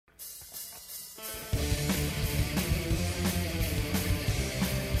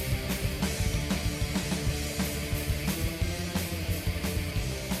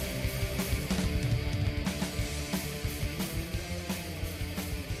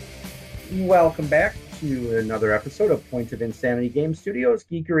Welcome back to another episode of Point of Insanity Game Studios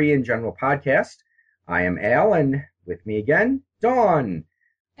Geekery and General Podcast. I am Al, and with me again, Dawn.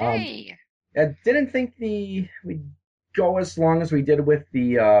 Hey. I didn't think we'd go as long as we did with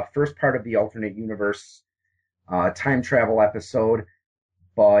the first part of the alternate universe time travel episode,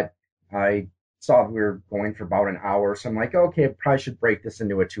 but I saw we were going for about an hour, so I'm like, okay, I probably should break this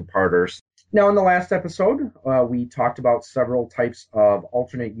into a two-parter. Now, in the last episode, we talked about several types of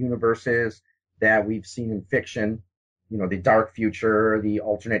alternate universes that we've seen in fiction. You know, the dark future, the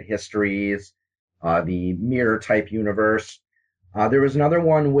alternate histories, the mirror type universe. There was another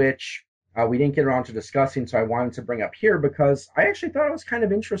one which we didn't get around to discussing, so I wanted to bring up here because I actually thought it was kind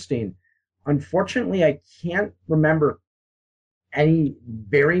of interesting. Unfortunately, I can't remember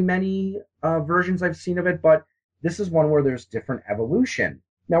very many versions I've seen of it, but this is one where there's different evolution.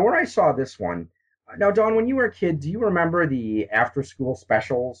 Now, where I saw this one, now, Dawn, when you were a kid, do you remember the after-school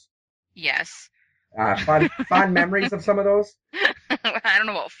specials? Yes. Fond memories of some of those? I don't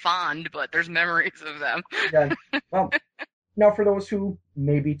know about fond, but there's memories of them. Yeah. Well, now, for those who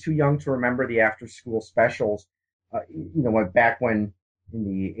may be too young to remember the after-school specials, back when in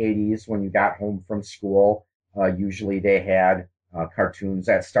the 80s, when you got home from school, usually they had cartoons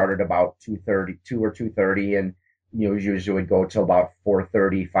that started about 2 or 2:30, and usually would go till about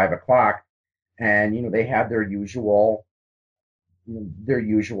 4:30, 5 o'clock, and they had their usual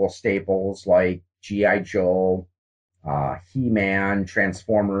staples like G.I. Joe, He-Man,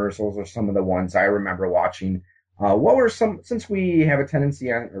 Transformers. Those are some of the ones I remember watching. What were since we have a tendency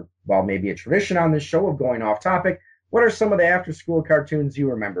maybe a tradition on this show of going off topic, what are some of the after-school cartoons you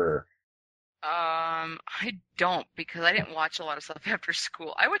remember? I don't, because I didn't watch a lot of stuff after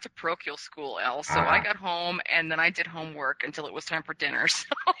school. I went to parochial school, Al, so I got home and then I did homework until it was time for dinner. So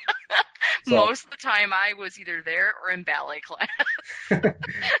most of the time I was either there or in ballet class.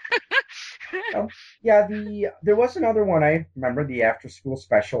 There was another one. I remember the after-school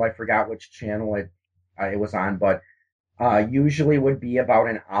special. I forgot which channel it was on, but usually would be about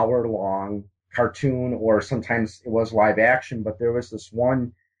an hour-long cartoon, or sometimes it was live action. But there was this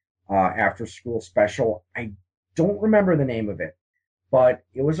one after-school special. I don't remember the name of it, but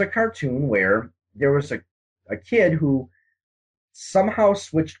it was a cartoon where there was a kid who somehow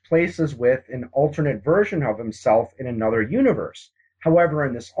switched places with an alternate version of himself in another universe. However,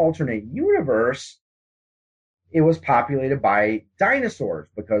 in this alternate universe, it was populated by dinosaurs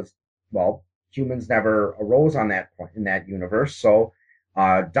because, well, humans never arose on that point in that universe. So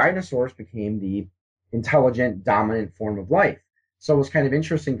dinosaurs became the intelligent, dominant form of life. So it was kind of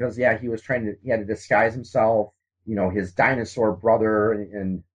interesting because, he had to disguise himself. His dinosaur brother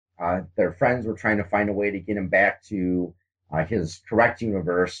and their friends were trying to find a way to get him back to his correct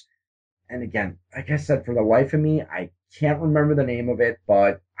universe. And again, like I said, for the life of me, I can't remember the name of it,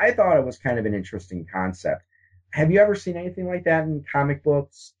 but I thought it was kind of an interesting concept. Have you ever seen anything like that in comic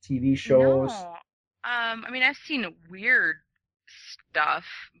books, TV shows? No. I've seen weird stuff,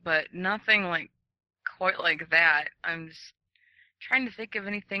 but nothing quite like that. I'm just trying to think of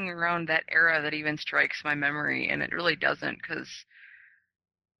anything around that era that even strikes my memory, and it really doesn't, because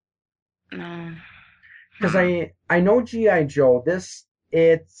no. Because I know G.I. Joe,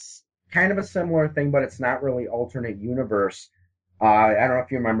 it's kind of a similar thing, but it's not really alternate universe. I don't know if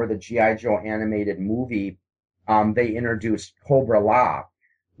you remember the G.I. Joe animated movie. They introduced Cobra La,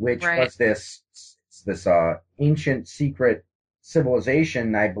 which was this ancient secret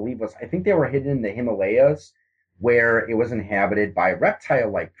civilization. I think they were hidden in the Himalayas, where it was inhabited by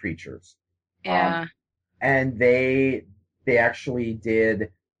reptile-like creatures. Yeah. And they actually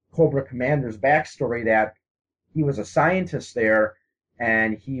did Cobra Commander's backstory, that he was a scientist there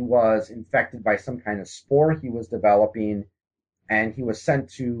and he was infected by some kind of spore he was developing, and he was sent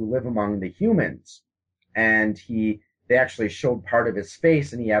to live among the humans. And they actually showed part of his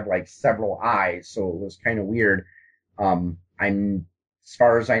face, and he had like several eyes, so it was kind of weird. As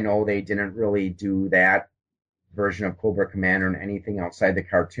far as I know, they didn't really do that version of Cobra Commander and anything outside the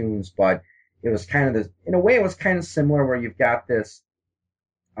cartoons, but it was kind of in a way, it was kind of similar, where you've got this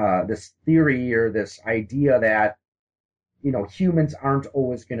theory or this idea that, humans aren't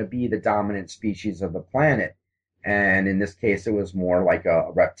always going to be the dominant species of the planet. And in this case, it was more like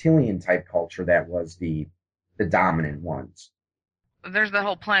a reptilian type culture that was the dominant ones. There's the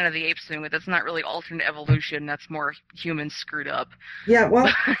whole Planet of the Apes thing, but that's not really alternate evolution. That's more humans screwed up. Yeah,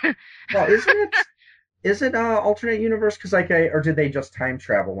 well, isn't it? Is it alternate universe? Because or did they just time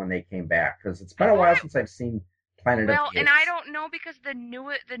travel when they came back? Because it's been a while since I've seen Planet of Well, the and I Apes. don't know because the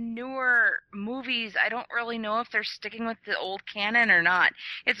newer movies, I don't really know if they're sticking with the old canon or not.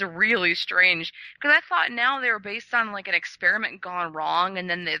 It's really strange because I thought now they were based on like an experiment gone wrong, and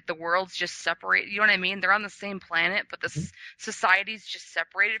then the world's just separate. You know what I mean? They're on the same planet, but the Mhm. societies just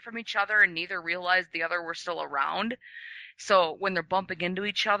separated from each other, and neither realized the other were still around. So when they're bumping into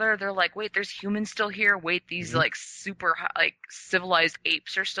each other, they're like, "Wait, there's humans still here. Wait, these Mhm. like super like civilized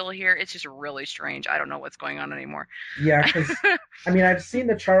apes are still here." It's just really strange. I don't know what's going on anymore. Yeah, because I mean, I've seen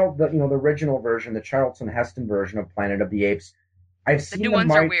the original version, the Charlton Heston version of Planet of the Apes. I've The seen new the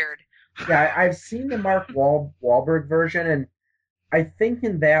ones are Mark, weird. yeah, I've seen the Mark Wahlberg version, and I think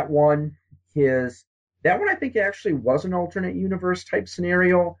in his that one I think actually was an alternate universe type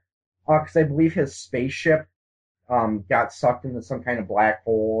scenario, because I believe his spaceship got sucked into some kind of black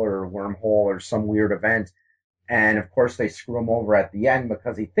hole or wormhole or some weird event. And of course, they screw him over at the end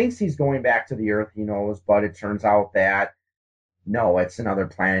because he thinks he's going back to the Earth, he knows, but it turns out that no, it's another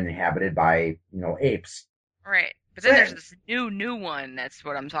planet inhabited by, apes. Right. But then there's So, this new one. That's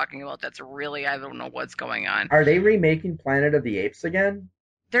what I'm talking about. That's really, I don't know what's going on. are they remaking Planet of the Apes again?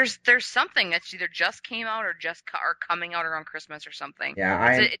 There's something that's either just came out or just are coming out around Christmas or something. Yeah,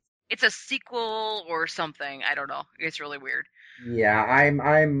 It's a I'm it's a sequel or something. I don't know. It's really weird. yeah,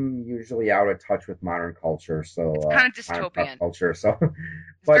 I'm usually out of touch with modern culture, It's so kind of modern pop dystopian. culture. So, It's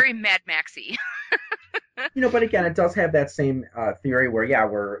but very Mad Maxy. but again, it does have that same theory where yeah,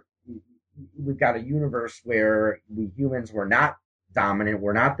 we've got a universe where we humans were not dominant,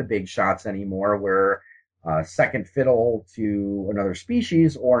 we're not the big shots anymore, we're second fiddle to another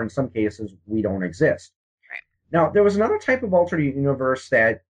species, or in some cases, we don't exist. Right. Now, there was another type of alternate universe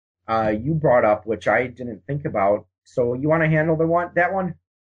that you brought up, which I didn't think about. So you want to handle that one?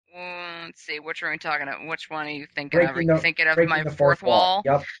 Let's see, which are we talking about? Which one are you thinking of? Are Breaking you the thinking of breaking my the fourth fourth wall. wall?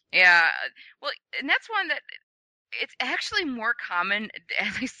 Yep. Yeah. Well, and that's one that it's actually more common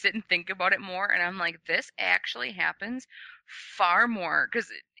as I sit and think about it more, and I'm like, this actually happens far more because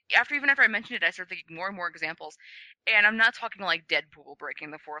even after I mentioned it, I started thinking more and more examples. And I'm not talking like Deadpool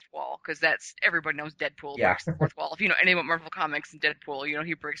breaking the fourth wall, because that's everybody knows Deadpool Yeah. breaks the fourth wall. If you know any about Marvel Comics and Deadpool, you know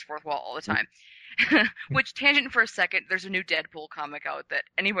he breaks fourth wall all the time. Which, tangent for a second, there's a new Deadpool comic out that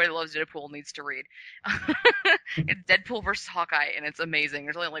anybody that loves Deadpool needs to read. It's Deadpool versus Hawkeye, and it's amazing.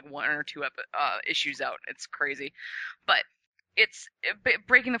 There's only like one or two issues out. It's crazy, but it's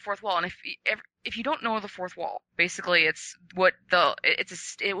breaking the fourth wall. And if you don't know the fourth wall, basically it's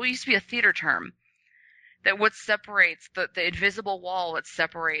it used to be a theater term that what separates the invisible wall that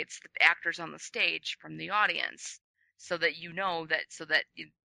separates the actors on the stage from the audience, so that you know that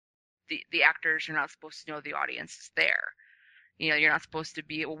the actors are not supposed to know the audience is there. You know, you're not supposed to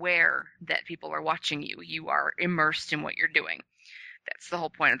be aware that people are watching you. You are immersed in what you're doing. That's the whole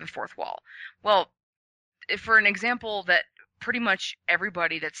point of the fourth wall. Well, for an example that pretty much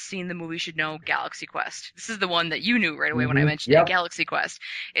everybody that's seen the movie should know, Galaxy Quest. This is the one that you knew right away when I mentioned it. Yep. Galaxy Quest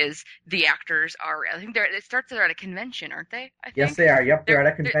is the actors are, I think it starts there at a convention, aren't they? I Yes, think they are. Yep, they're at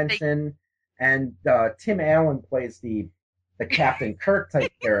a they convention, and Tim Allen plays the Captain Kirk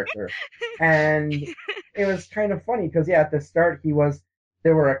type character, and it was kind of funny because yeah, at the start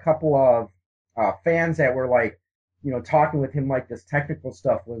there were a couple of fans that were like, talking with him like this technical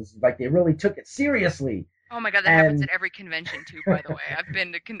stuff was like they really took it seriously, Oh my god, that happens and at every convention too. By the way, I've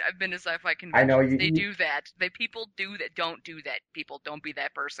been to sci-fi I know conventions. They do that. People do that. Don't do that. People don't be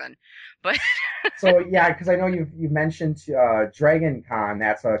that person. But so yeah, because I know you mentioned Dragon Con.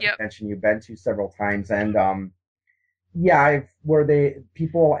 That's a yep. convention you've been to several times, and yeah, where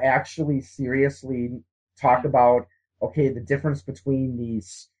people actually seriously talk about okay the difference between the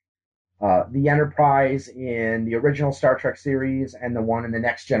Enterprise in the original Star Trek series and the one in the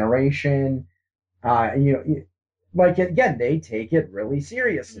Next Generation. And like again, they take it really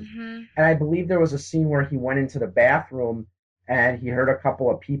seriously. Mhm. And I believe there was a scene where he went into the bathroom and he heard a couple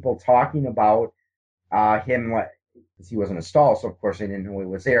of people talking about him, like, because he was in a stall, so of course they didn't know he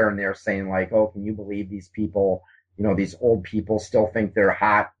was there, and they're saying like, "Oh, can you believe these people? These old people still think they're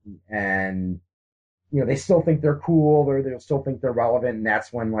hot, and they still think they're cool, or they still think they're relevant." And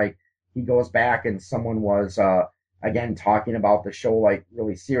that's when like he goes back, and someone was again talking about the show like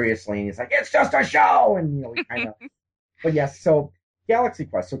really seriously, and he's like, "It's just a show," and he kind of. But yes, so Galaxy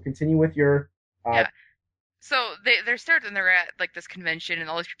Quest. So continue with your. Yeah. So they're starting and they're at like this convention and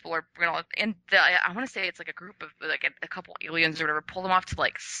all these people are I want to say it's like a group of like a couple aliens or whatever pull them off to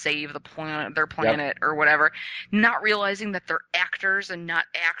like save their Yep. planet or whatever, not realizing that they're actors and not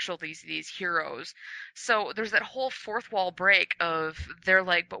actual these heroes. So there's that whole fourth wall break of they're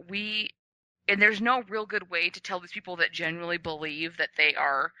like, but we, and there's no real good way to tell these people that genuinely believe that they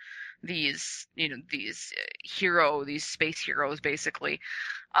are these these space heroes basically.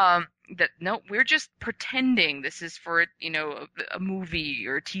 That no, we're just pretending this is for a movie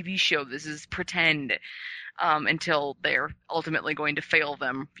or a TV show. This is pretend, until they're ultimately going to fail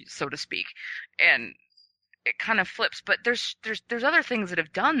them, so to speak, and it kind of flips. But there's other things that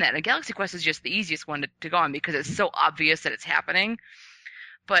have done that, and Galaxy Quest is just the easiest one to go on because it's so obvious that it's happening.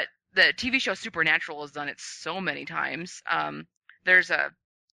 But the TV show Supernatural has done it so many times. There's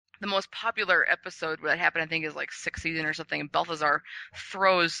the most popular episode where that happened, I think, is like sixth season or something. And Balthazar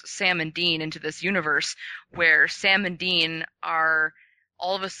throws Sam and Dean into this universe where Sam and Dean are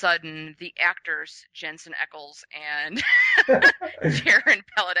all of a sudden the actors Jensen Ackles and Jaron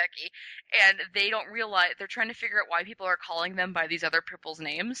Padalecki, and they don't realize, they're trying to figure out why people are calling them by these other people's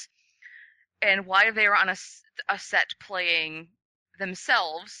names and why they are on a set playing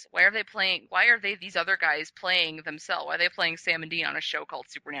themselves. Why are they these other guys playing themselves? Why are they playing Sam and Dean on a show called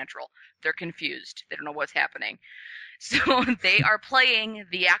Supernatural? They're confused. They don't know what's happening. So they are playing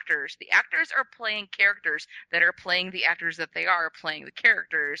the actors. The actors are playing characters that are playing the actors that they are playing the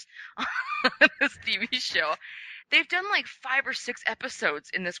characters on this TV show. They've done like 5 or 6 episodes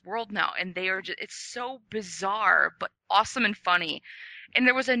in this world now, and it's so bizarre, but awesome and funny. And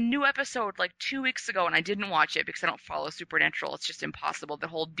there was a new episode like 2 weeks ago, and I didn't watch it because I don't follow Supernatural. It's just impossible. The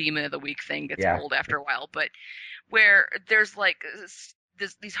whole Demon of the Week thing gets old after a while. But where there's like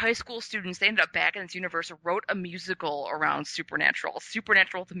these high school students, they ended up back in this universe, wrote a musical around Supernatural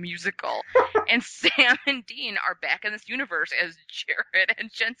the musical. And Sam and Dean are back in this universe as Jared and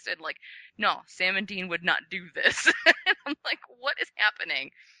Jensen. Like, no, Sam and Dean would not do this. And I'm like, what is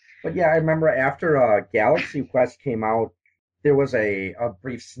happening? But yeah, I remember after Galaxy Quest came out, there was a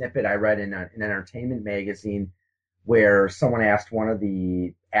brief snippet I read in an entertainment magazine where someone asked one of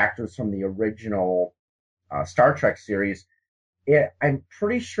the actors from the original Star Trek series. I'm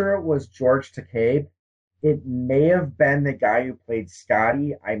pretty sure it was George Takei. It may have been the guy who played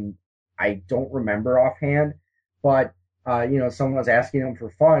Scotty. I don't remember offhand, but someone was asking him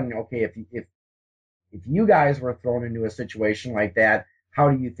for fun. Okay, if you guys were thrown into a situation like that, how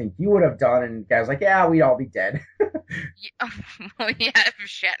do you think you would have done? And the guy's like, yeah, we'd all be dead. If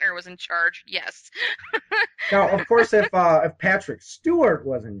Shatner was in charge, yes. Now, of course, if Patrick Stewart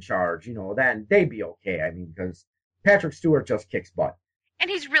was in charge, then they'd be okay. I mean, because Patrick Stewart just kicks butt. And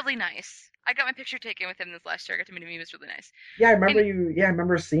he's really nice. I got my picture taken with him this last year. I got to meet him. He was really nice. Yeah, I remember I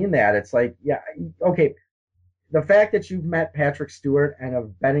remember seeing that. It's like, yeah, okay. The fact that you've met Patrick Stewart and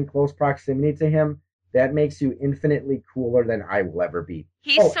have been in close proximity to him, that makes you infinitely cooler than I will ever be.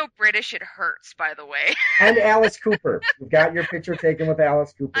 He's so British it hurts, by the way. And Alice Cooper. You've got your picture taken with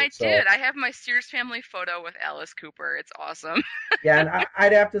Alice Cooper. I did. I have my Sears family photo with Alice Cooper. It's awesome. Yeah, and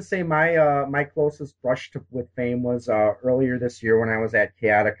I'd have to say my closest brush with fame was earlier this year when I was at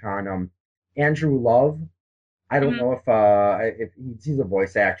Chaoticon. Andrew Love. I don't know if he's a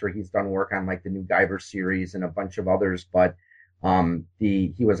voice actor. He's done work on like the new Guyver series and a bunch of others, but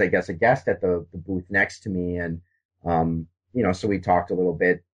he was, I guess, a guest at the booth next to me, and so we talked a little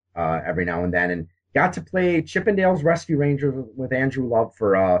bit every now and then, and got to play Chippendales Rescue Rangers with Andrew Love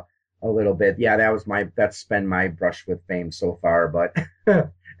for a little bit. Yeah, that's been my brush with fame so far. But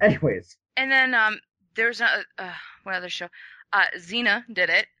anyways. And then there's what other show? Xena did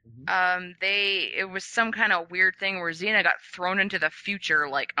it. It was some kind of weird thing where Xena got thrown into the future,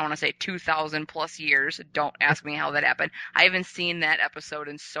 like I want to say 2,000 plus years. Don't ask me how that happened. I haven't seen that episode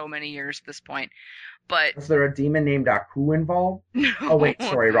in so many years at this point. But was there a demon named Aku involved? No. Oh wait,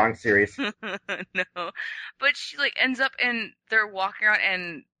 sorry, wrong series. No, but she like ends up and they're walking around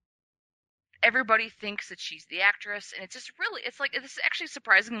and everybody thinks that she's the actress, and it's just really, it's like, this is actually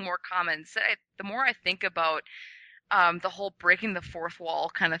surprisingly more common. So the more I think about the whole breaking the fourth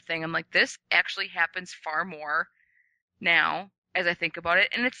wall kind of thing, I'm like, this actually happens far more now as I think about it.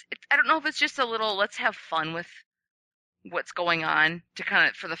 And it's I don't know if it's just a little, let's have fun with what's going on to kind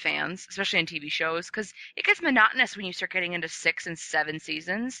of, for the fans, especially in TV shows, because it gets monotonous when you start getting into 6 and 7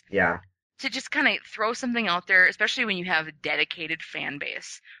 seasons. Yeah. To just kind of throw something out there, especially when you have a dedicated fan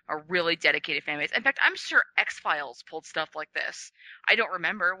base, a really dedicated fan base. In fact, I'm sure X-Files pulled stuff like this. I don't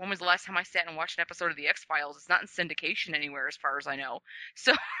remember. When was the last time I sat and watched an episode of the X-Files? It's not in syndication anywhere as far as I know.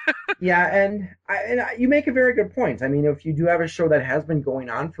 So yeah, and you make a very good point. I mean, if you do have a show that has been going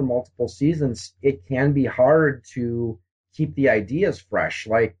on for multiple seasons, it can be hard to keep the ideas fresh.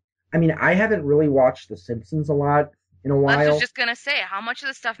 Like, I mean, I haven't really watched The Simpsons a lot in a while. I was just gonna say, how much of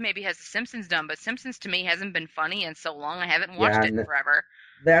the stuff maybe has The Simpsons done, but Simpsons to me hasn't been funny in so long. I haven't watched it in forever.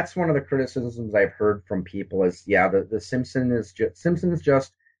 That's one of the criticisms I've heard from people is, the Simpsons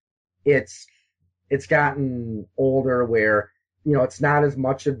just it's gotten older where it's not as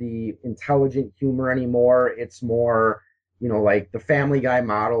much of the intelligent humor anymore. It's more, like the Family Guy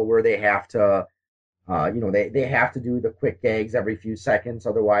model where they have to, they have to do the quick gags every few seconds,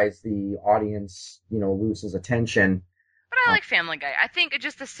 otherwise the audience, loses attention. But I like Family Guy. I think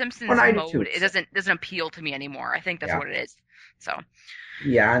just the Simpsons I do too. mode, it doesn't appeal to me anymore. I think that's what it is. So.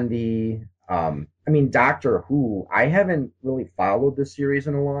 Yeah, and Doctor Who, I haven't really followed the series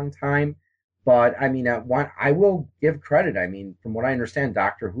in a long time, but I will give credit. From what I understand,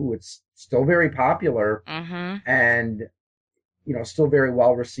 Doctor Who, it's still very popular and, still very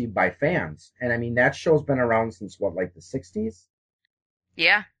well received by fans. And that show's been around since what, like the 60s?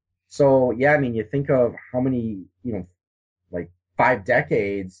 Yeah. So, yeah, you think of how many, like 5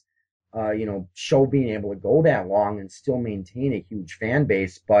 decades, show being able to go that long and still maintain a huge fan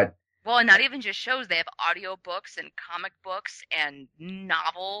base. But well, and not even just shows, they have audiobooks and comic books and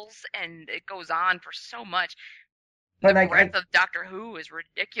novels, and it goes on for so much. The breadth of Doctor Who is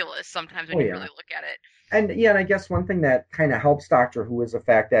ridiculous sometimes when you really look at it. And I guess one thing that kind of helps Doctor Who is the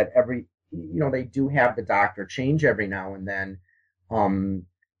fact that they do have the Doctor change every now and then.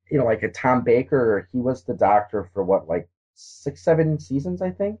 Like a Tom Baker, he was the Doctor for what, like 6, 7 seasons,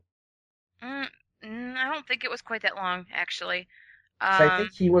 I think? I don't think it was quite that long, actually. So I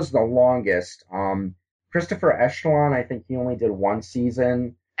think he was the longest. Christopher Eccleston, I think he only did 1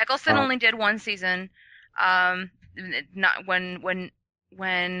 season. Eccleston only did 1 season. Not when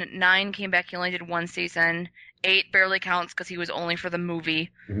 9 came back, he only did 1 season. 8 barely counts because he was only for the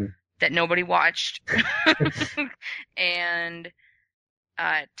movie that nobody watched. And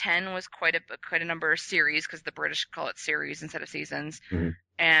 10 was quite a number of series because the British call it series instead of seasons.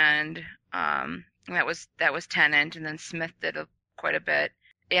 And that was Tennant, and then Smith did quite a bit.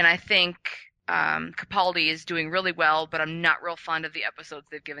 And I think Capaldi is doing really well, but I'm not real fond of the episodes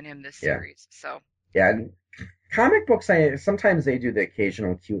they've given him this series. So yeah, comic books, sometimes they do the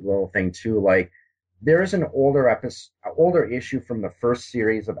occasional cute little thing too. Like there is an older issue from the first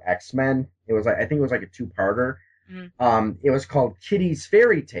series of X-Men. I think it was like a 2-parter. It was called Kitty's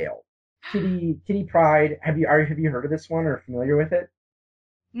Fairy Tale. Kitty Pryde. Have you heard of this one or familiar with it?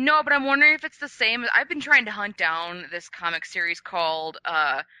 No, but I'm wondering if it's the same. I've been trying to hunt down this comic series called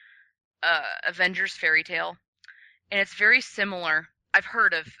Avengers Fairy Tale, and it's very similar. I've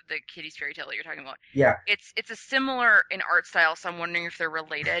heard of the Kitty's Fairy Tale that you're talking about. Yeah. It's a similar in art style, so I'm wondering if they're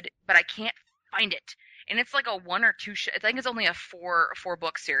related, but I can't find it. And it's like a 1 or 2 I think it's only a 4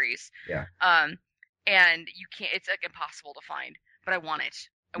 book series. Yeah. And you can't. It's like impossible to find, but I want it.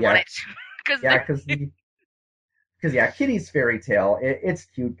 I want it because Kitty's Fairy Tale, it's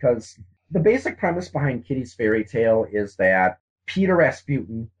cute because the basic premise behind Kitty's Fairy Tale is that Peter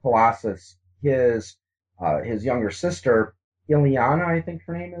Rasputin, Colossus, his younger sister, Ileana, I think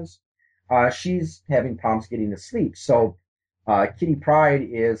her name is, she's having problems getting to sleep. So Kitty Pryde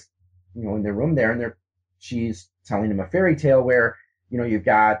is, in their room there, and she's telling him a fairy tale where, you've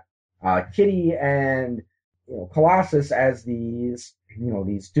got Kitty and Colossus as these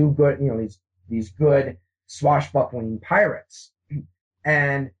these good swashbuckling pirates.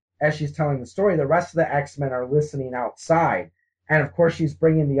 And as she's telling the story, the rest of the X-Men are listening outside. And of course, she's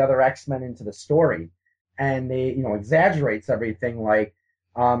bringing the other X-Men into the story. And they, exaggerates everything. Like,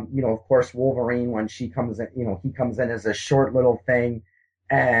 of course, Wolverine, when she comes in, he comes in as a short little thing.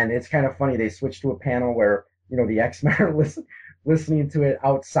 And it's kind of funny. They switch to a panel where, the X-Men are listening to it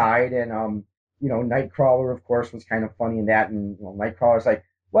outside. And, Nightcrawler, of course, was kind of funny in that. And, Nightcrawler's like,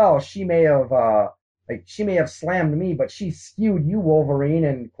 well, she may have slammed me, but she skewed you, Wolverine.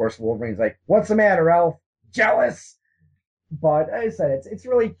 And of course, Wolverine's like, what's the matter, Elf? Jealous? But as I said, it's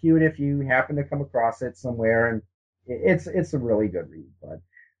really cute if you happen to come across it somewhere, and it's a really good read. But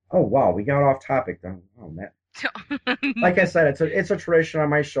oh wow, we got off topic. Oh man, like I said, it's a tradition on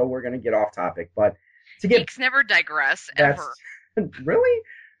my show. We're gonna get off topic, but geeks never digress ever. Really?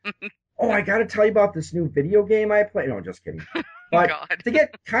 Oh, I got to tell you about this new video game I play. No, just kidding. But to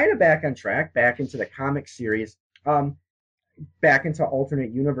get kind of back on track, back into the comic series, back into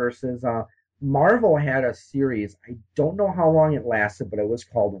alternate universes, Marvel had a series. I don't know how long it lasted, but it was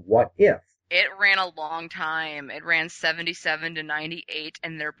called What If? It ran a long time. It ran 77 to 98,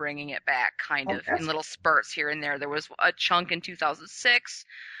 and they're bringing it back kind of in little spurts here and there. There was a chunk in 2006,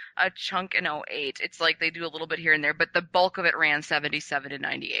 a chunk in 08. It's like they do a little bit here and there, but the bulk of it ran 77 to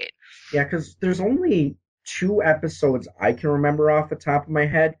 98. Yeah, because there's only 2 episodes I can remember off the top of my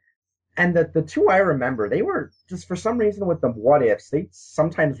head. And the 2 I remember, they were just for some reason with the what ifs, they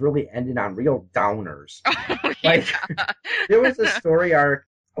sometimes really ended on real downers. There was a story arc,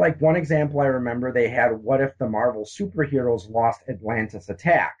 like one example I remember, they had what if the Marvel superheroes lost Atlantis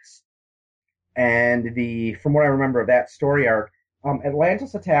attacks? And from what I remember of that story arc,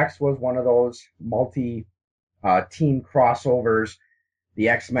 Atlantis Attacks was one of those multi team crossovers. The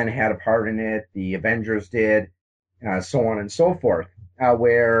X-Men had a part in it, the Avengers did, so on and so forth,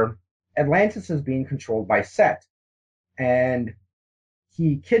 where Atlantis is being controlled by Set, and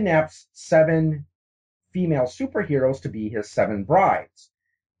he kidnaps 7 female superheroes to be his 7 brides.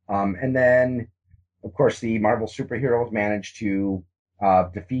 And then, of course, the Marvel superheroes manage to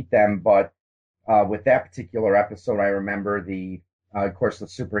defeat them, but with that particular episode, I remember of course, the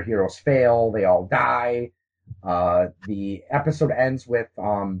superheroes fail, they all die. The episode ends with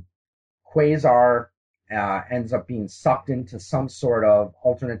Quasar ends up being sucked into some sort of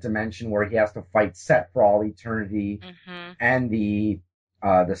alternate dimension where he has to fight Set for all eternity, and the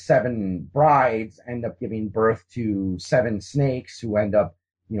 7 brides end up giving birth to 7 snakes who end up,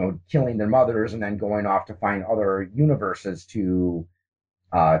 killing their mothers and then going off to find other universes to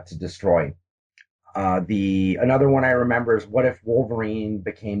destroy. Another one I remember is what if Wolverine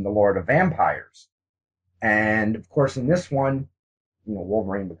became the Lord of Vampires? And of course, in this one,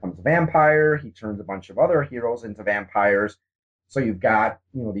 Wolverine becomes a vampire. He turns a bunch of other heroes into vampires. So you've got,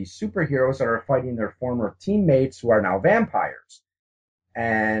 these superheroes that are fighting their former teammates who are now vampires.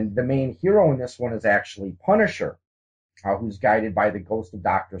 And the main hero in this one is actually Punisher, who's guided by the ghost of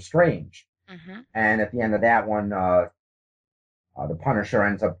Doctor Strange. And at the end of that one, the Punisher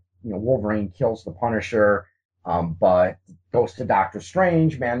ends up, Wolverine kills the Punisher, but Ghost of Doctor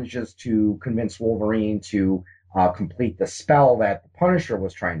Strange manages to convince Wolverine to complete the spell that the Punisher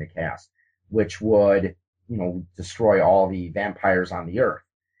was trying to cast, which would, destroy all the vampires on the earth.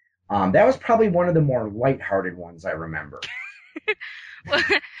 That was probably one of the more lighthearted ones I remember.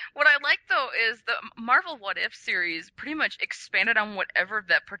 What I like, though, is the Marvel What If series pretty much expanded on whatever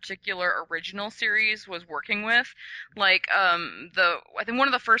that particular original series was working with. Like, I think one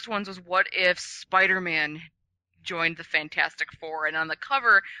of the first ones was What If Spider-Man joined the Fantastic Four, and on the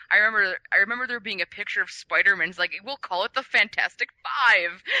cover, I remember there being a picture of Spider-Man. It's like, we'll call it the Fantastic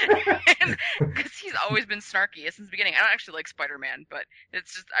Five, because he's always been snarky since the beginning. I don't actually like Spider-Man, but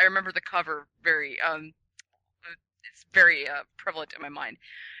it's just I remember the cover very it's very prevalent in my mind,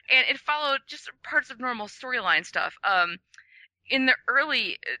 and it followed just parts of normal storyline stuff. In the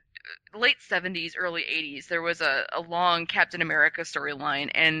late 70s, early 80s, there was a long Captain America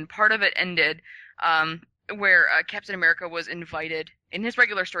storyline, and part of it ended where Captain America was invited in his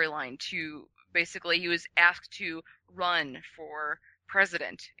regular storyline to basically he was asked to run for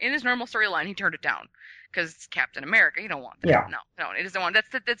president. In his normal storyline, he turned it down because it's Captain America. You don't want that. Yeah. No, it doesn't want.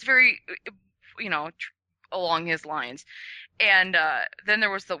 That's very, along his lines. And then there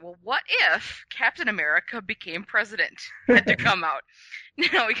was what if Captain America became president? Had to come out.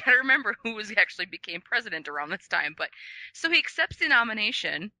 Now we gotta remember who actually became president around this time. But so he accepts the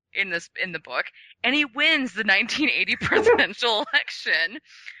nomination in the book, and he wins the 1980 presidential election.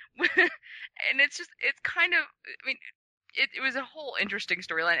 And it's kind of, it was a whole interesting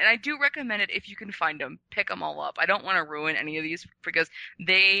storyline, and I do recommend it if you can find them. Pick them all up. I don't want to ruin any of these because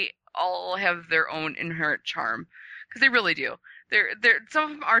they all have their own inherent charm, because they really do. They're some of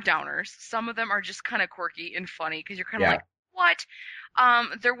them are downers, some of them are just kind of quirky and funny because you're kind of like, what?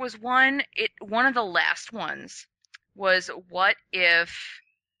 There was one of the last ones was what if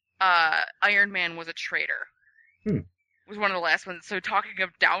Iron Man was a traitor? It was one of the last ones. So talking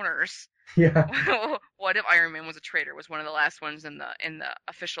of downers, what if Iron Man was a traitor was one of the last ones in the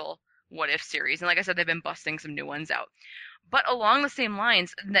official What If series. And like I said, they've been busting some new ones out. But along the same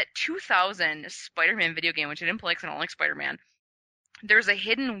lines, that 2000 Spider-Man video game, which I didn't play because I don't like Spider-Man, there's a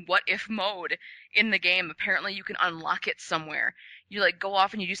hidden what if mode in the game. Apparently you can unlock it somewhere. You go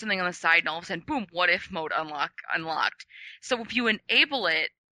off and you do something on the side, and all of a sudden, boom, what if mode unlocked. So if you enable it,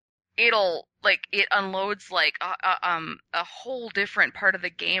 it unloads a whole different part of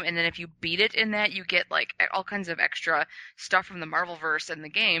the game, and then if you beat it in that, you get all kinds of extra stuff from the Marvelverse in the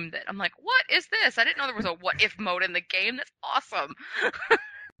game that I'm like, what is this? I didn't know there was a what if mode in the game. That's awesome.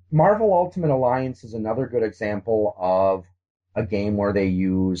 Marvel Ultimate Alliance is another good example of a game where they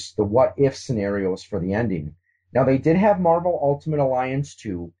use the what if scenarios for the ending. Now, they did have Marvel Ultimate Alliance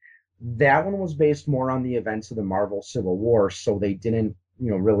 2. That one was based more on the events of the Marvel Civil War, so they didn't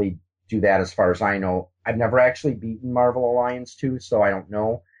really do that as far as I know. I've never actually beaten Marvel Alliance 2, so I don't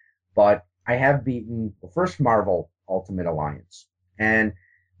know. But I have beaten the first Marvel Ultimate Alliance. And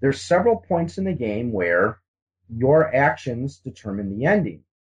there's several points in the game where your actions determine the ending.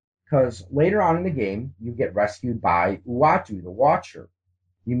 Because later on in the game, you get rescued by Uatu, the Watcher.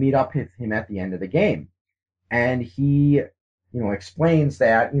 You meet up with him at the end of the game. And he, explains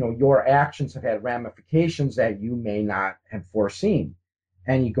that, your actions have had ramifications that you may not have foreseen.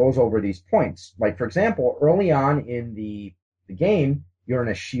 And he goes over these points. Like, for example, early on in the game, you're in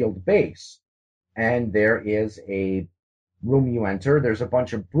a shield base, and there is a room you enter. There's a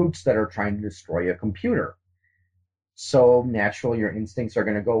bunch of brutes that are trying to destroy a computer. So naturally, your instincts are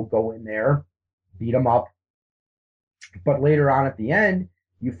going to go in there, beat them up. But later on at the end,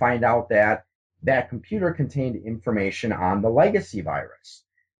 you find out that that computer contained information on the legacy virus,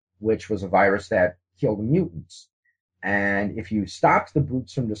 which was a virus that killed mutants. And if you stopped the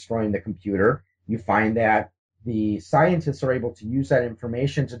brutes from destroying the computer, you find that the scientists are able to use that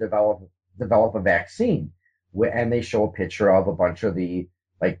information to develop a vaccine. And they show a picture of a bunch of the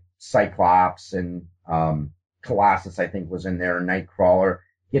like Cyclops and Colossus, I think, was in there, Nightcrawler,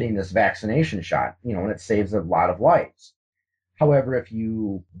 getting this vaccination shot, and it saves a lot of lives. However, if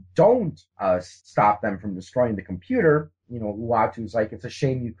you don't stop them from destroying the computer, Uatu's like, it's a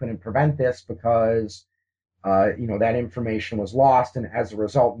shame you couldn't prevent this because, that information was lost, and as a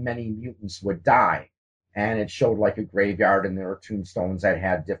result, many mutants would die. And it showed like a graveyard, and there were tombstones that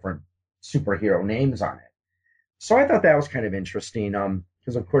had different superhero names on it. So I thought that was kind of interesting,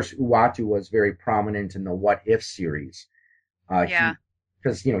 because of course Uatu was very prominent in the What If series. Yeah.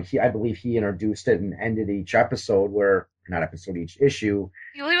 Because I believe he introduced it and ended each episode not episode, each issue.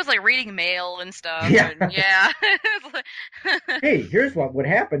 He was like reading mail and stuff. Yeah. And, yeah. Hey, here's what would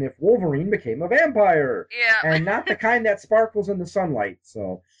happen if Wolverine became a vampire. Yeah. And not the kind that sparkles in the sunlight.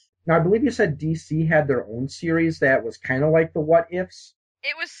 So now I believe you said DC had their own series that was kind of like the What Ifs.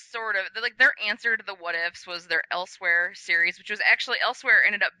 It was sort of like their answer to the What Ifs was their Elsewhere series, which was actually Elsewhere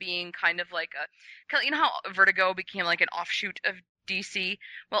ended up being kind of like how Vertigo became like an offshoot of DC.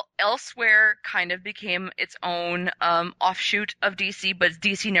 Well, Elsewhere kind of became its own offshoot of DC, but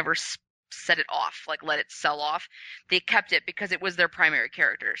DC never set it off, like let it sell off. They kept it because it was their primary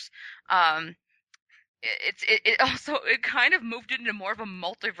characters. It kind of moved into more of a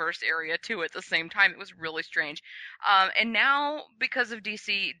multiverse area too at the same time. It was really strange. And now because of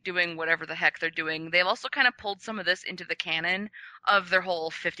DC doing whatever the heck they're doing, they've also kind of pulled some of this into the canon of their whole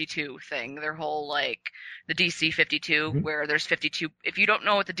 52 thing, their whole like the DC 52, where there's 52. If you don't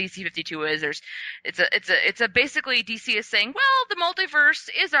know what the DC 52 is, it's a basically DC is saying, well, the multiverse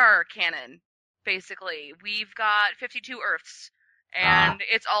is our canon. Basically, we've got 52 Earths, and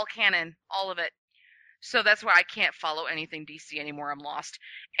it's all canon, all of it. So that's why I can't follow anything DC anymore. I'm lost.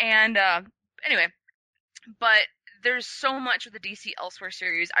 And anyway, but there's so much with the DC Elsewhere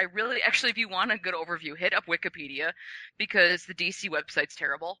series. I really, actually, if you want a good overview, hit up Wikipedia because the DC website's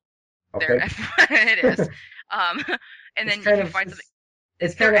terrible. Okay. It is. And then you can find something.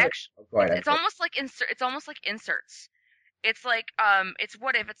 It's almost like It's almost like inserts. It's like it's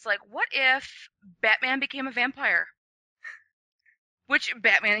what if. It's like, what if Batman became a vampire? Which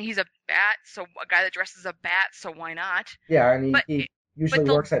Batman, he's a bat, so a guy that dresses a bat, so why not? Yeah, and he usually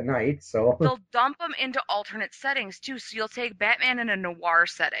works at night, so they'll dump him into alternate settings too. So you'll take Batman in a noir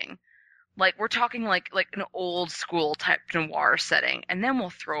setting, like we're talking like an old school type noir setting, and then we'll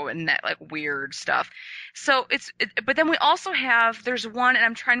throw in that like weird stuff. So but then we also there's one, and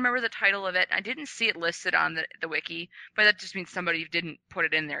I'm trying to remember the title of it. I didn't see it listed on the wiki, but that just means somebody didn't put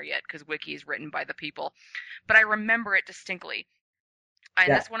it in there yet because wiki is written by the people. But I remember it distinctly.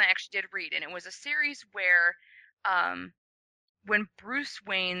 And this one I actually did read, and it was a series where when Bruce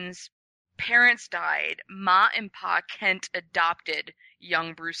Wayne's parents died, Ma and Pa Kent adopted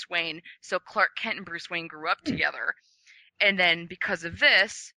young Bruce Wayne, so Clark Kent and Bruce Wayne grew up together. And then because of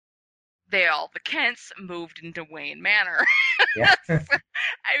this, the Kents moved into Wayne Manor. Yeah. I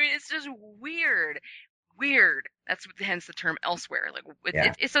mean, it's just weird. That's hence the term Elsewhere. Like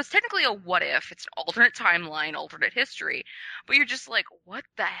so it's technically a what if. It's an alternate timeline, alternate history, but you're just like, what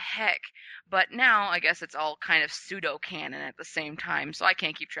the heck? But now I guess it's all kind of pseudo canon at the same time, so I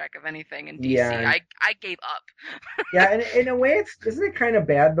can't keep track of anything in DC. Yeah. I gave up. Yeah, and in a way, isn't it kind of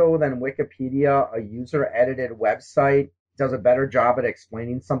bad though that Wikipedia, a user edited website, does a better job at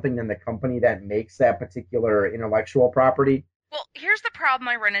explaining something than the company that makes that particular intellectual property? Well, here's the problem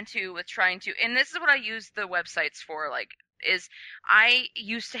I run into with trying to, and this is what I use the websites for, is I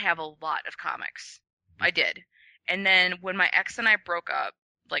used to have a lot of comics. I did. And then when my ex and I broke up,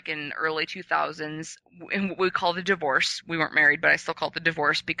 like in early 2000s, and we called it divorce. We weren't married, but I still called it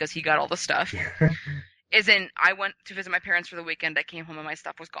divorce because he got all the stuff. I went to visit my parents for the weekend. I came home and my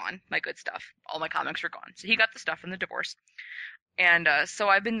stuff was gone. My good stuff. All my comics were gone. So he got the stuff from the divorce. And so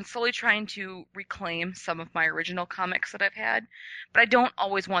I've been slowly trying to reclaim some of my original comics that I've had, but I don't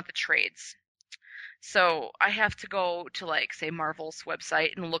always want the trades. So I have to go to, like, say, Marvel's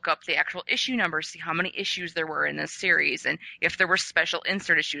website and look up the actual issue numbers, see how many issues there were in this series, and if there were special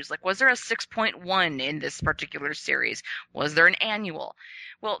insert issues. Like, was there a 6.1 in this particular series? Was there an annual?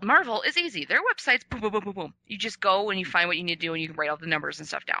 Well, Marvel is easy. Their website's boom, boom, boom, boom, boom. You just go and you find what you need to do, and you can write all the numbers and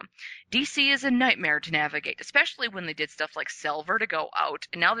stuff down. DC is a nightmare to navigate, especially when they did stuff like sell Vertigo out,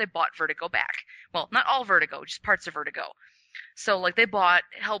 and now they bought Vertigo back. Well, not all Vertigo, just parts of Vertigo. So, like, they bought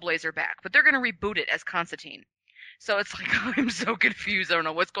Hellblazer back, but they're going to reboot it as Constantine. So it's like, I'm so confused. I don't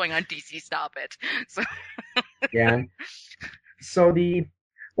know what's going on. DC, stop it. So, Yeah. So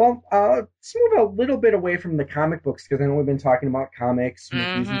let's move a little bit away from the comic books because I know we've been talking about comics,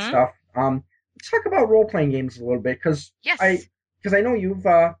 movies, and mm-hmm. stuff. Let's talk about role playing games a little bit because Yes. I know you've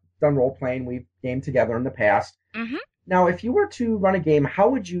done role playing. We've gamed together in the past. Mm-hmm. Now, if you were to run a game, how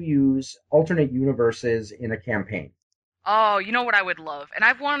would you use alternate universes in a campaign? Oh, you know what I would love? And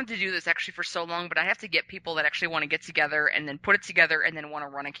I've wanted to do this actually for so long, but I have to get people that actually want to get together and then put it together and then want to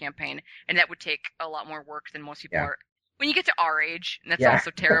run a campaign. And that would take a lot more work than most people Yeah. are. When you get to our age, and that's Yeah.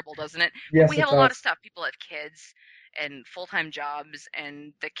 also terrible, doesn't it? But Yes, we it have a lot of does. stuff. People have kids and full-time jobs,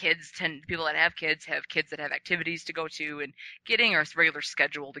 and people that have kids that have activities to go to, and getting our regular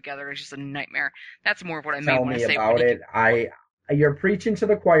schedule together is just a nightmare. That's more of what I may Tell want to me say when about you it. You're preaching to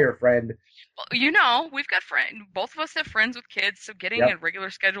the choir, friend. well, we've got both of us have friends with kids, so getting a Yep. regular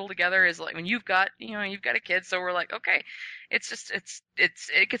schedule together is like when you've got a kid, so we're like, okay, it's just,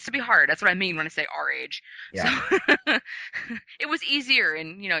 it gets to be hard. That's what I mean when I say our age. So Yeah. it was easier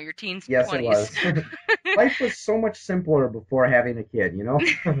in, your teens and Yes, it 20s. was. Life was so much simpler before having a kid, you know?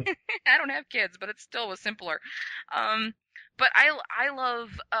 I don't have kids, but it still was simpler. But I love,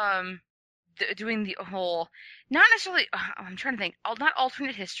 doing the whole, not necessarily, I'm trying to think, not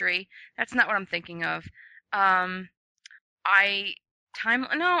alternate history. That's not what I'm thinking of. Um, I time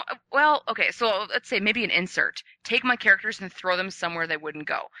no well okay, so let's say maybe an insert. Take my characters and throw them somewhere they wouldn't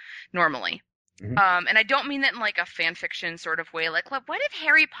go normally. Mhm. And I don't mean that in like a fan fiction sort of way. Like, what if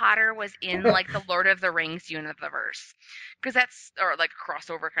Harry Potter was in like the Lord of the Rings universe? Because that's, or like a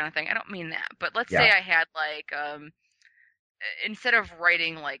crossover kind of thing. I don't mean that, but let's say Yeah. I had like, instead of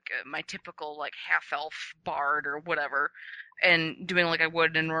writing like my typical like half elf bard or whatever, and doing like I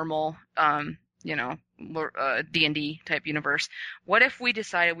would in a normal D&D type universe, what if we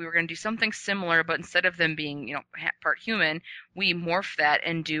decided we were going to do something similar, but instead of them being part human, we morph that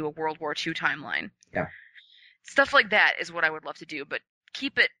and do a World War II timeline? Yeah. Stuff like that is what I would love to do, but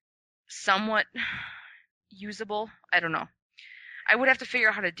keep it somewhat usable. I don't know. I would have to figure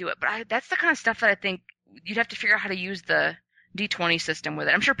out how to do it, but that's the kind of stuff that I think you'd have to figure out how to use the D20 system with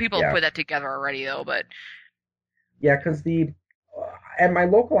it. I'm sure people have Yeah. put that together already, though. But Yeah, because at my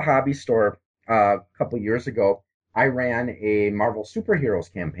local hobby store a couple years ago, I ran a Marvel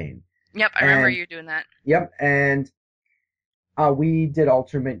superheroes campaign. yep, I remember And you doing that. yep, and we did a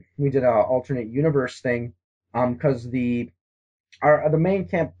alternate universe thing, because the main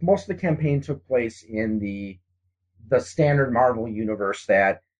most of the campaign took place in the standard Marvel universe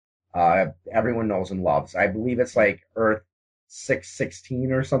that everyone knows and loves. I believe it's like Earth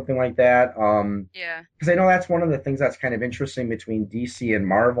 616 or something like that. Yeah. Because I know that's one of the things that's kind of interesting between DC and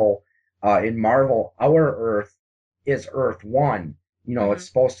Marvel. In Marvel, our Earth is Earth 1. Mhm. It's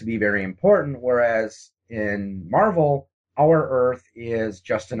supposed to be very important, whereas in Marvel, our Earth is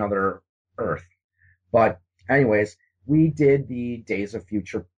just another Earth. But anyways, we did the Days of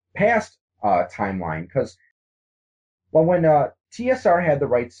Future Past timeline because, well, when TSR had the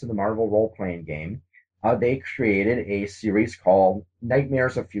rights to the Marvel role-playing game, they created a series called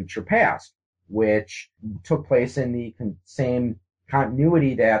Nightmares of Future Past, which took place in the same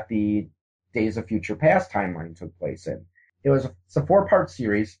continuity that the Days of Future Past timeline took place in. It's a four-part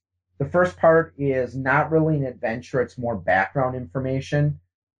series. The first part is not really an adventure; it's more background information.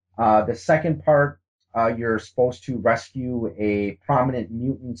 The second part, you're supposed to rescue a prominent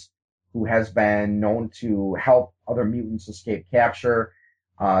mutant who has been known to help other mutants escape capture.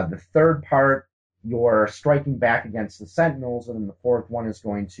 The third part, you're striking back against the Sentinels, and then the fourth one is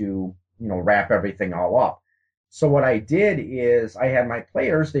going to, wrap everything all up. So what I did is I had my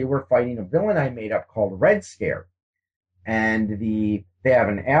players, they were fighting a villain I made up called Red Scare. And they have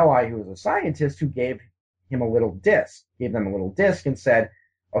an ally who is a scientist who gave them a little disc and said,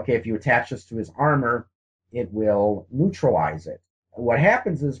 okay, if you attach this to his armor, it will neutralize it. What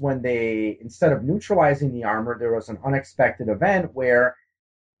happens is instead of neutralizing the armor, there was an unexpected event where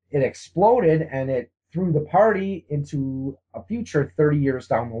it exploded and it threw the party into a future 30 years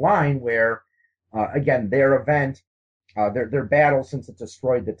down the line where, again, their battle, since it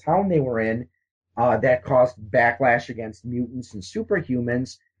destroyed the town they were in, that caused backlash against mutants and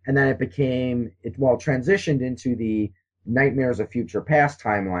superhumans. and then it transitioned into the Nightmares of Future Past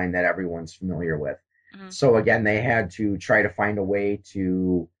timeline that everyone's familiar with. Mm-hmm. So again, they had to try to find a way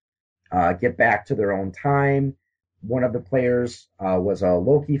to get back to their own time. One of the players was a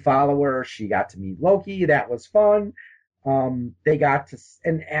Loki follower. She got to meet Loki. That was fun. They got to,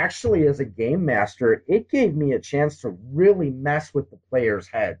 and actually as a game master, it gave me a chance to really mess with the players'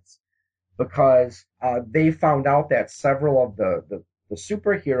 heads because they found out that several of the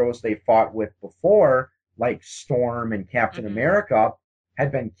superheroes they fought with before, like Storm and Captain America,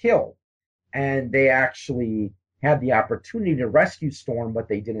 had been killed. And they actually had the opportunity to rescue Storm, but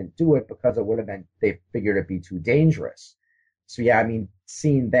they didn't do it because they figured it'd be too dangerous. So yeah, I mean,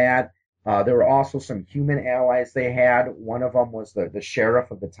 seeing that, there were also some human allies they had. One of them was the sheriff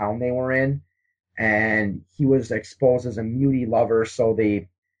of the town they were in, and he was exposed as a mutie lover, so they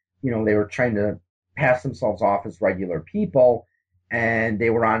were trying to pass themselves off as regular people, and they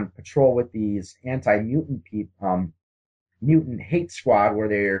were on patrol with these anti-mutant mutant hate squad where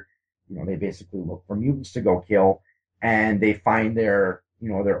they basically look for mutants to go kill, and they find their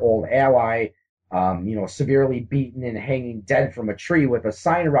old ally, severely beaten and hanging dead from a tree with a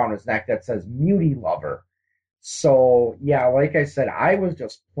sign around his neck that says "Mutie Lover." So yeah, like I said, I was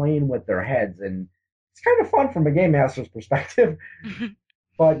just playing with their heads, and it's kind of fun from a game master's perspective.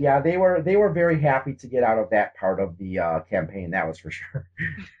 But yeah, they were very happy to get out of that part of the campaign. That was for sure.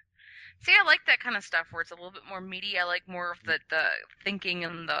 See, I like that kind of stuff where it's a little bit more meaty. I like more of the thinking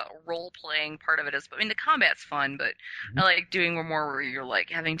and the role playing part of it. I mean, the combat's fun, but I like doing more where you're like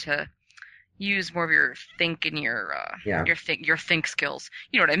having to use more of your think and your think skills.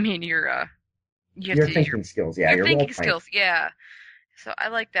 You know what I mean? Your thinking skills, yeah. Your thinking skills, yeah. So I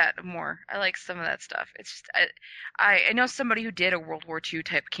like that more. I like some of that stuff. It's just I know somebody who did a World War II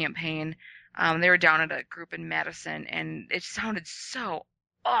type campaign. They were down at a group in Madison, and it sounded so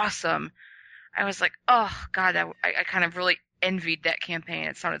awesome. I was like, oh god, I kind of really envied that campaign.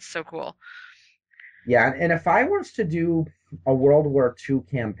 It sounded so cool. Yeah, and if I was to do a World War II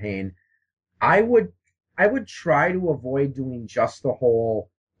campaign, I would try to avoid doing just the whole,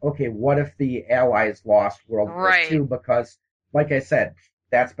 okay, what if the Allies lost World War II? Because, like I said,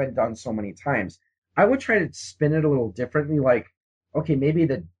 that's been done so many times. I would try to spin it a little differently, like, okay, maybe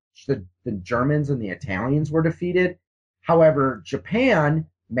the Germans and the Italians were defeated. However, Japan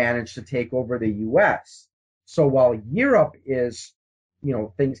managed to take over the U.S. So while Europe is,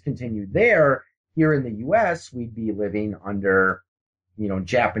 things continue there, here in the U.S., we'd be living under,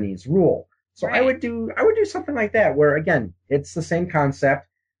 Japanese rule. So I would do something like that, where again, it's the same concept.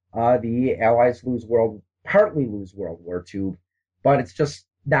 The Allies partly lose World War II, but it's just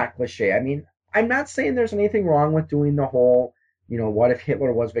not cliche. I mean, I'm not saying there's anything wrong with doing the whole, what if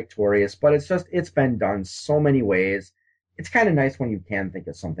Hitler was victorious, but it's been done so many ways. It's kind of nice when you can think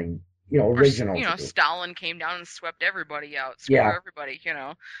of something, original. Or, Stalin came down and swept everybody out. Everybody,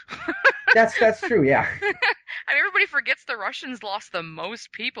 That's true, yeah. I mean, everybody forgets the Russians lost the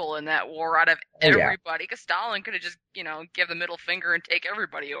most people in that war out of everybody, because Stalin could have just, give the middle finger and take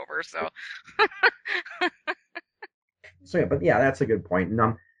everybody over, so. That's a good point.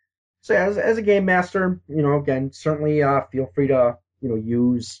 And, so as a game master, again, certainly feel free to,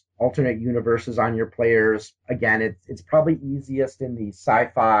 use alternate universes on your players. Again, it's probably easiest in the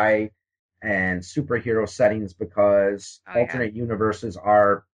sci-fi and superhero settings because alternate universes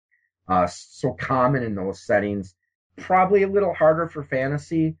are so common in those settings. Probably a little harder for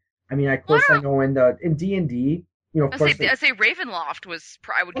fantasy. I mean, of course, I know in D&D, I say Ravenloft was.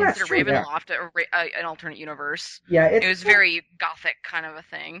 I would consider Ravenloft an alternate universe. Yeah, it was very gothic kind of a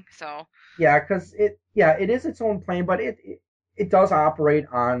thing. So yeah, because it is its own plane, but it does operate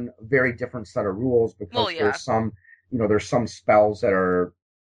on a very different set of rules because there's some spells that are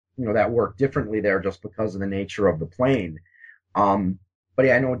that work differently there just because of the nature of the plane. But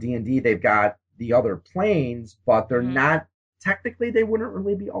yeah, I know D&D they've got the other planes, but they're not technically. They wouldn't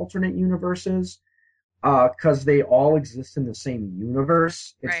really be alternate universes. Because they all exist in the same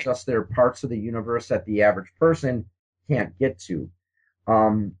universe. It's just they're parts of the universe that the average person can't get to.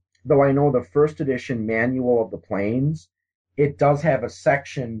 Though I know the first edition manual of the planes, it does have a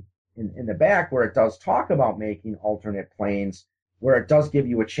section in the back where it does talk about making alternate planes, where it does give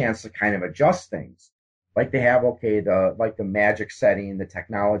you a chance to kind of adjust things. Like they have, the magic setting, the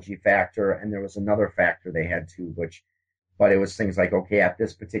technology factor, and there was another factor they had too, but it was things like, at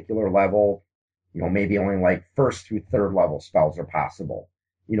this particular level, maybe only like first through third level spells are possible.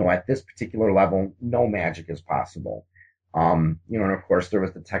 At this particular level, no magic is possible. And of course there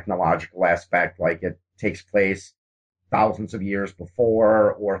was the technological aspect, like it takes place thousands of years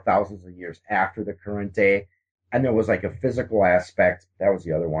before or thousands of years after the current day. and there was like a physical aspect. That was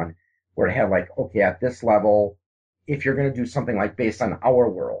the other one where it had like, okay, at this level, if you're going to do something like based on our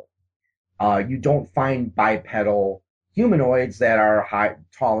world, you don't find bipedal humanoids that are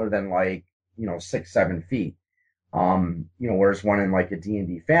taller than like, 6, 7 feet. Whereas one in like a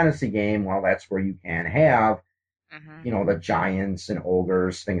D&D fantasy game, well, that's where you can have, the giants and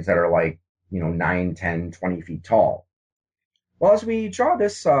ogres, things that are like, 9, 10, 20 feet tall. Well, as we draw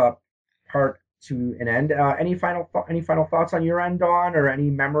this part to an end, any final thoughts on your end, Dawn, or any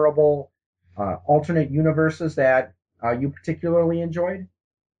memorable alternate universes that you particularly enjoyed?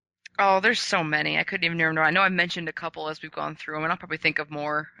 Oh, there's so many. I couldn't even remember. I know I mentioned a couple as we've gone through them, and I'll probably think of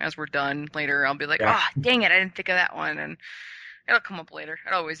more as we're done later. I'll be like, Yeah. oh, dang it, I didn't think of that one, and it'll come up later.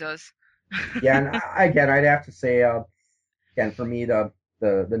 It always does. Yeah, and again, I'd have to say, again, for me, the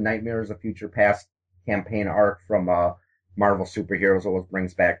Nightmares of Future Past campaign arc from Marvel Superheroes always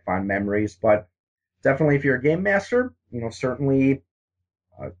brings back fond memories. But definitely, if you're a game master, certainly,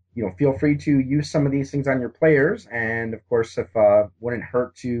 feel free to use some of these things on your players. And of course, if wouldn't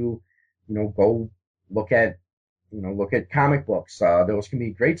hurt to, go look at, comic books. Those can be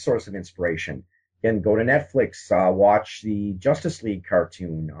a great source of inspiration. Again, go to Netflix, watch the Justice League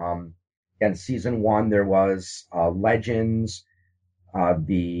cartoon. Again, season 1, there was Legends.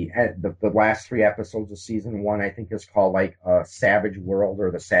 The last 3 episodes of season 1, I think, is called like Savage World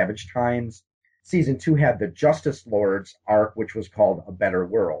or the Savage Times. Season 2 had the Justice Lords arc, which was called A Better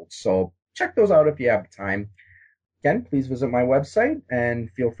World. So check those out if you have time. Again, please visit my website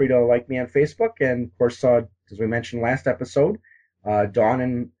and feel free to like me on Facebook. And of course, as we mentioned last episode,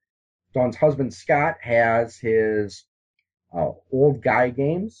 Dawn's husband Scott has his old guy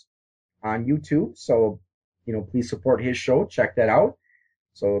games on YouTube. So, please support his show. Check that out.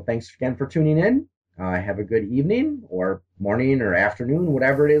 So thanks again for tuning in. Have a good evening or morning or afternoon,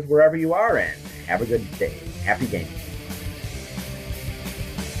 whatever it is, wherever you are, and have a good day. Happy gaming.